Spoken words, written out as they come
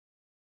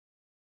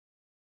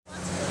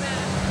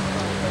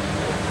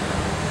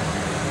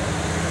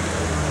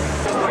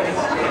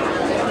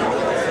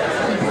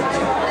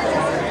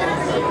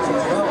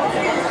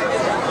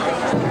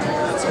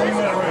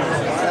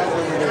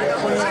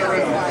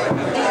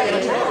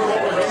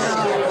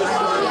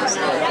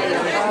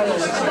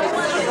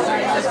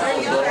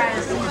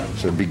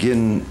So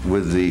begin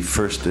with the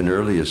first and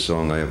earliest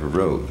song I ever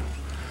wrote,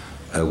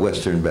 a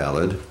Western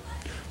ballad,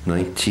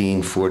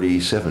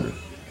 1947. I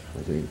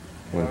think.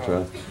 Want to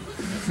try?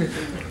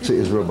 See,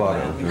 it's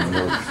rubato.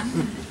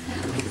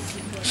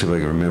 See if I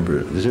can remember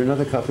it. Is there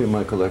another copy of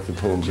my collected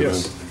poems?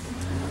 Yes.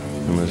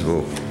 I might as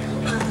well.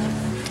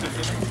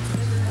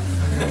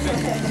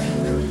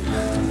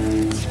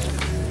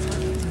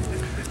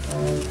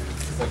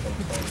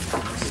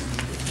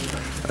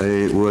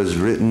 It was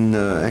written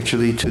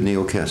actually to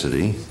Neil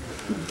Cassidy.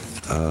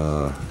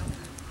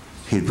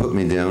 He'd put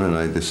me down, and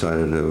I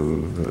decided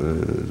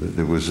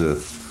there was a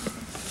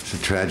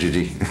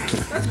tragedy.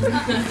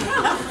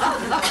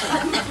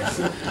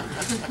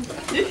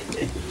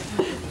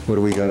 What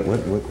do we got?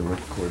 What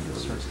chord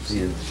is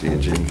it? C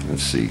and G and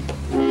C.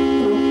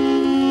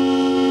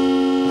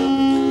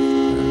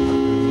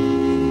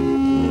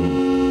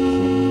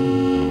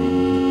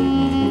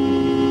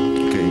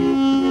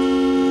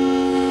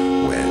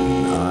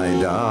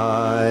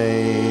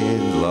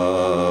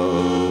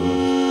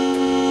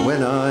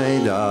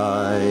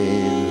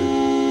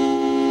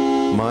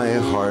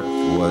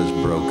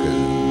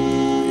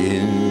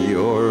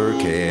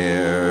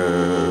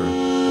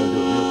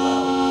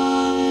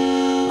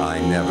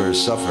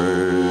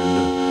 Suffered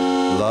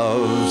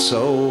love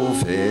so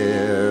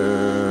fair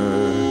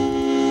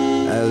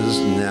as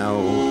now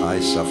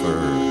I suffer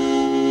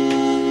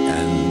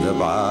and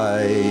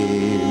abide.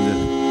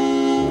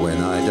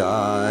 When I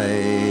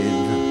died,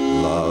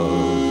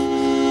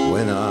 love,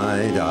 when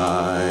I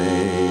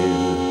died,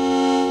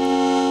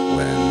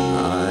 when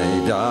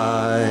I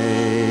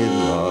died,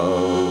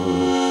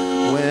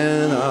 love,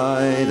 when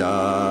I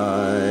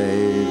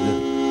died,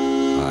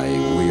 I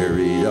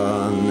wearied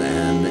on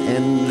an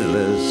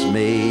endless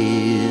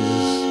maze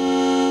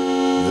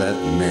that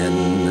men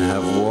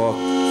have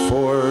walked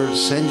for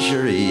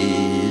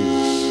centuries,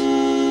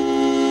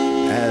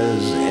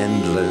 as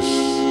endless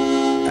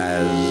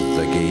as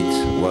the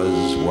gate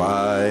was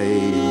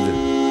wide.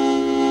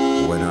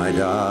 When I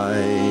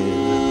died,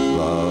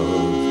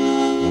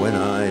 love, when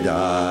I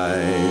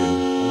died,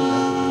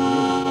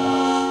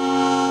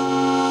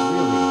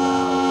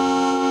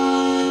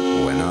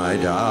 when I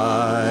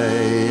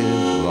died,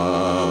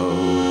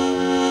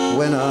 love,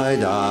 when I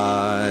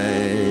died,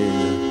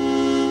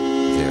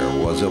 there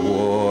was a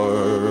war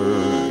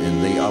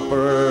in the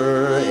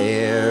upper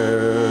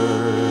air.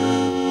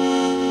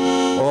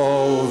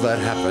 All that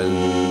happens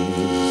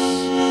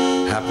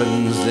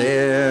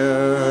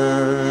there.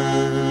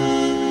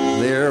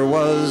 There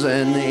was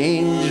an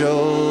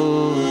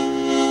angel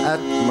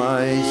at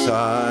my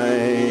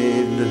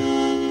side.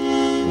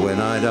 When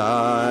I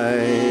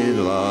died,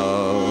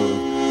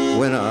 love,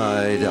 when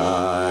I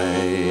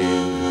died.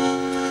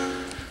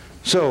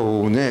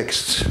 So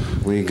next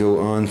we go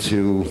on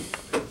to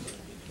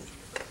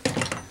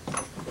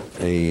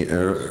an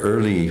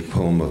early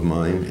poem of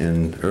mine,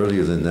 and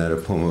earlier than that, a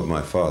poem of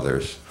my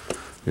father's.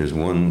 There's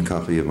one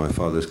copy of my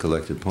father's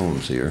collected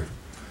poems here.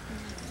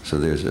 So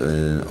there's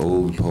an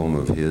old poem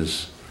of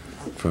his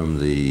from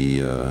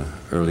the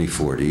early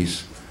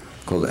 40s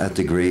called At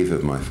the Grave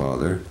of My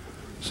Father.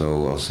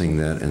 So I'll sing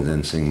that and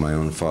then sing my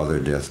own Father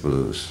Death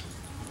Blues.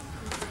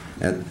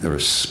 Or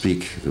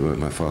speak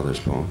my father's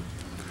poem.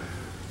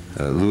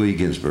 Louis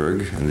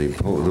Ginsberg, and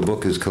the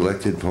book is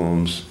Collected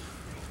Poems,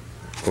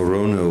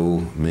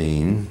 Orono,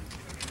 Maine,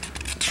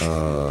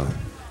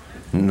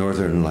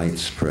 Northern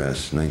Lights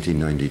Press,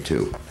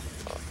 1992.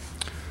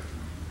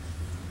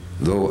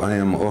 Though I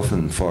am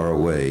often far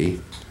away,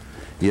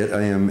 yet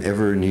I am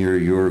ever near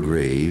your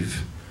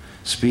grave.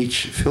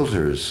 Speech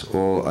filters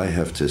all I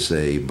have to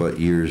say, but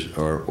years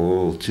are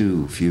all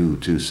too few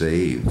to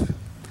save.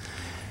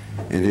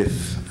 And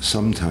if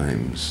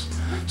sometimes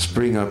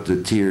spring up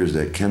the tears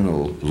that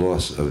kennel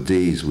loss of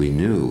days we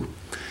knew,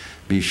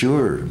 be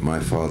sure, my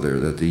father,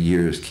 that the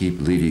years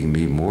keep leading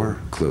me more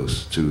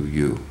close to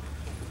you.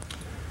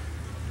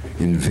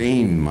 In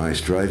vain my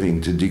striving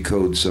to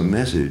decode some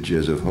message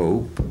as of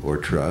hope or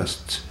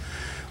trust,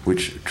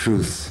 which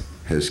truth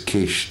has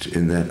cached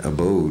in that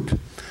abode,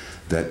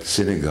 that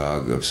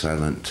synagogue of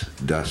silent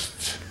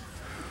dust.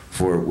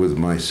 For with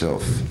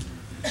myself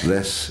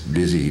less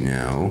busy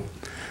now,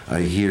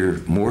 I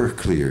hear more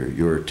clear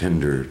your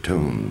tender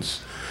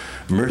tones.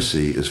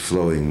 Mercy is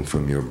flowing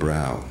from your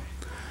brow.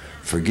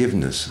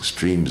 Forgiveness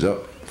streams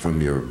up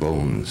from your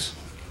bones.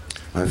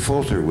 I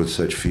falter with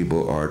such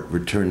feeble art,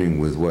 returning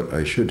with what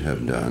I should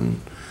have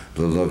done,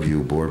 the love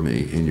you bore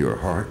me in your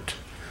heart.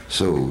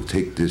 So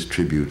take this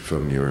tribute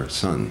from your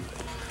son.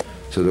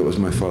 So that was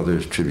my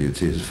father's tribute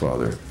to his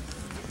father.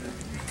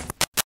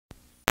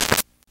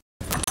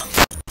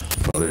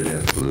 Father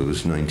Death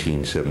Blues,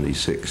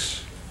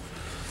 1976.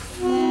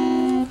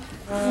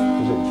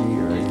 Was that G,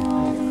 right?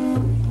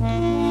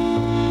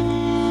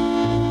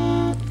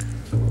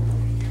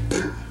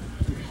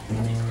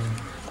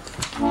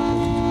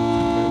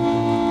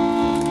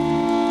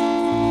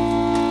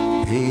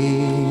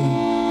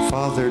 Hey,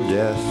 Father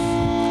Death,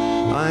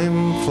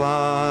 I'm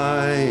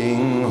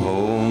flying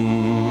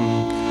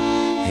home.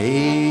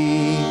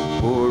 Hey,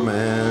 poor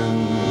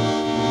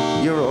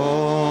man, you're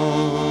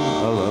all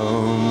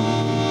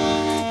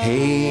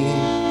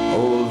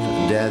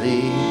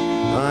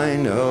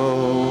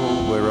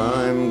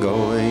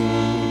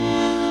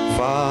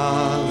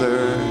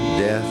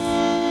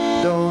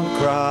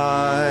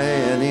cry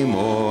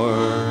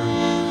anymore.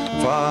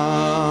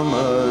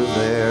 Mama's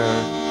there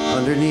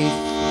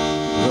underneath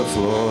the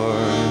floor.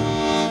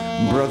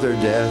 Brother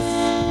Death,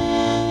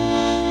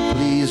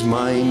 please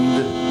mind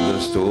the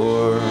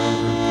store.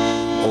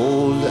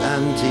 Old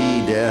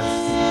Auntie Death,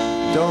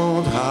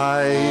 don't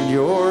hide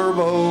your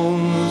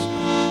bones.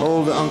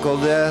 Old Uncle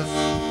Death,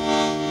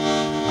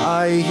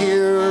 I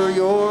hear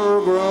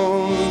your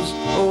groans.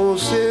 Oh,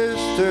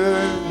 Sister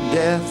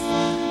Death,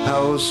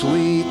 how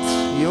sweet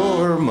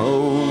your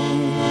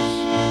moans.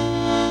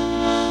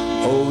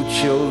 Oh,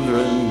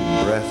 children,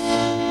 breath,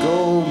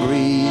 go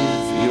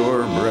breathe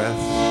your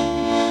breath.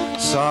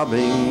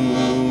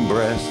 Sobbing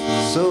breath,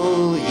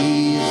 so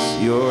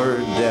ease your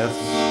death.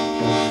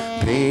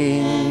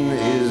 Pain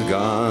is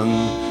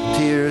gone,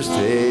 tears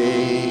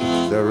take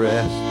the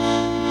rest.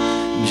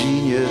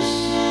 Genius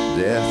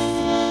Death,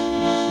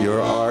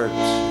 your art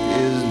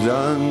is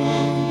done.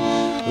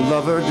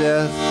 Lover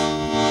Death,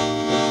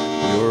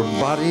 your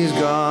body's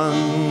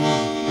gone.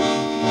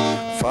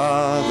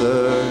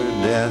 Father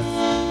Death,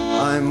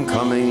 I'm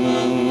coming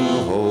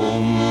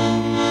home.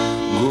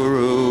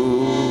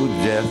 Guru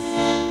Death,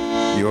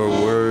 your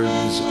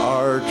words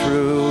are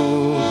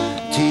true.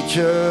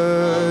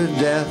 Teacher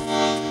Death,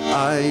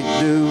 I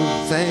do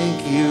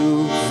thank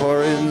you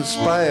for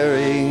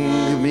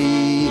inspiring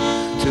me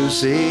to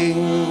sing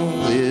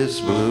this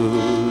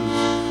blues.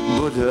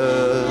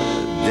 Buddha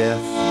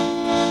Death,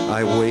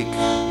 I wake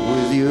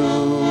with you.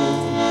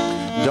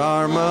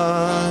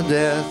 Dharma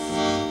Death,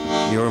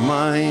 your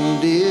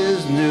mind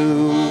is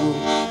new.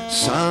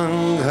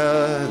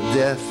 Sangha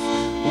Death,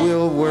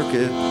 we'll work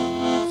it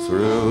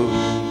through.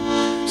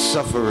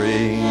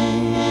 Suffering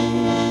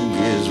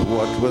is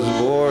what was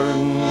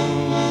born.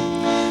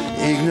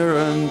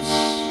 Ignorance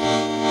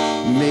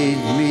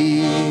made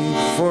me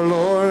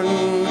forlorn.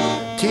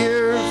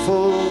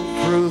 Tearful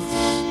truths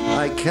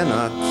I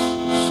cannot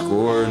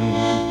scorn.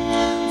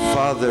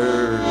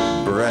 Father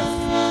Breath,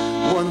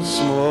 once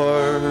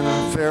more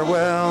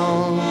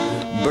farewell.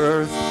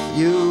 Birth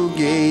you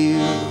gave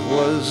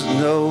was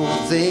no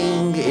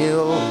thing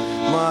ill.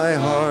 My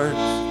heart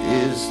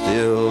is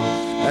still,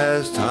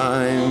 as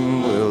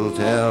time will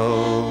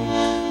tell.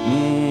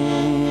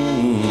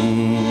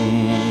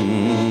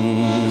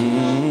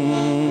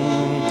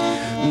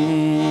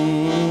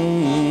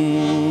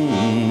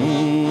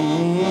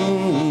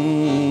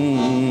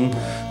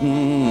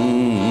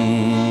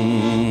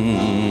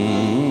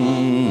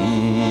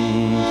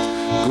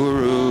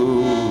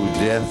 Guru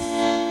Death,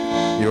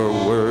 your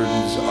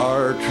words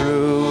are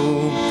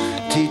true.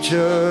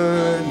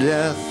 Teacher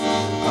Death,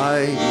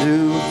 I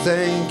do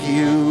thank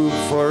you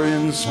for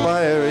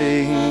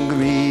inspiring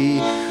me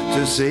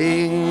to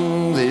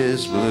sing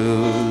this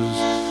blues.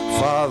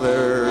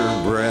 Father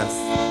Breath,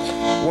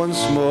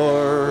 once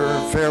more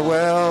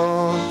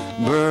farewell.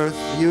 Birth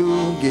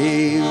you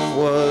gave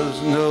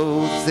was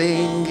no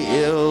thing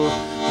ill.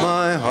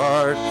 My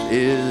heart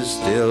is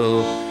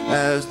still,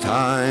 as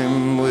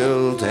time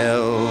will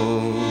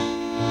tell.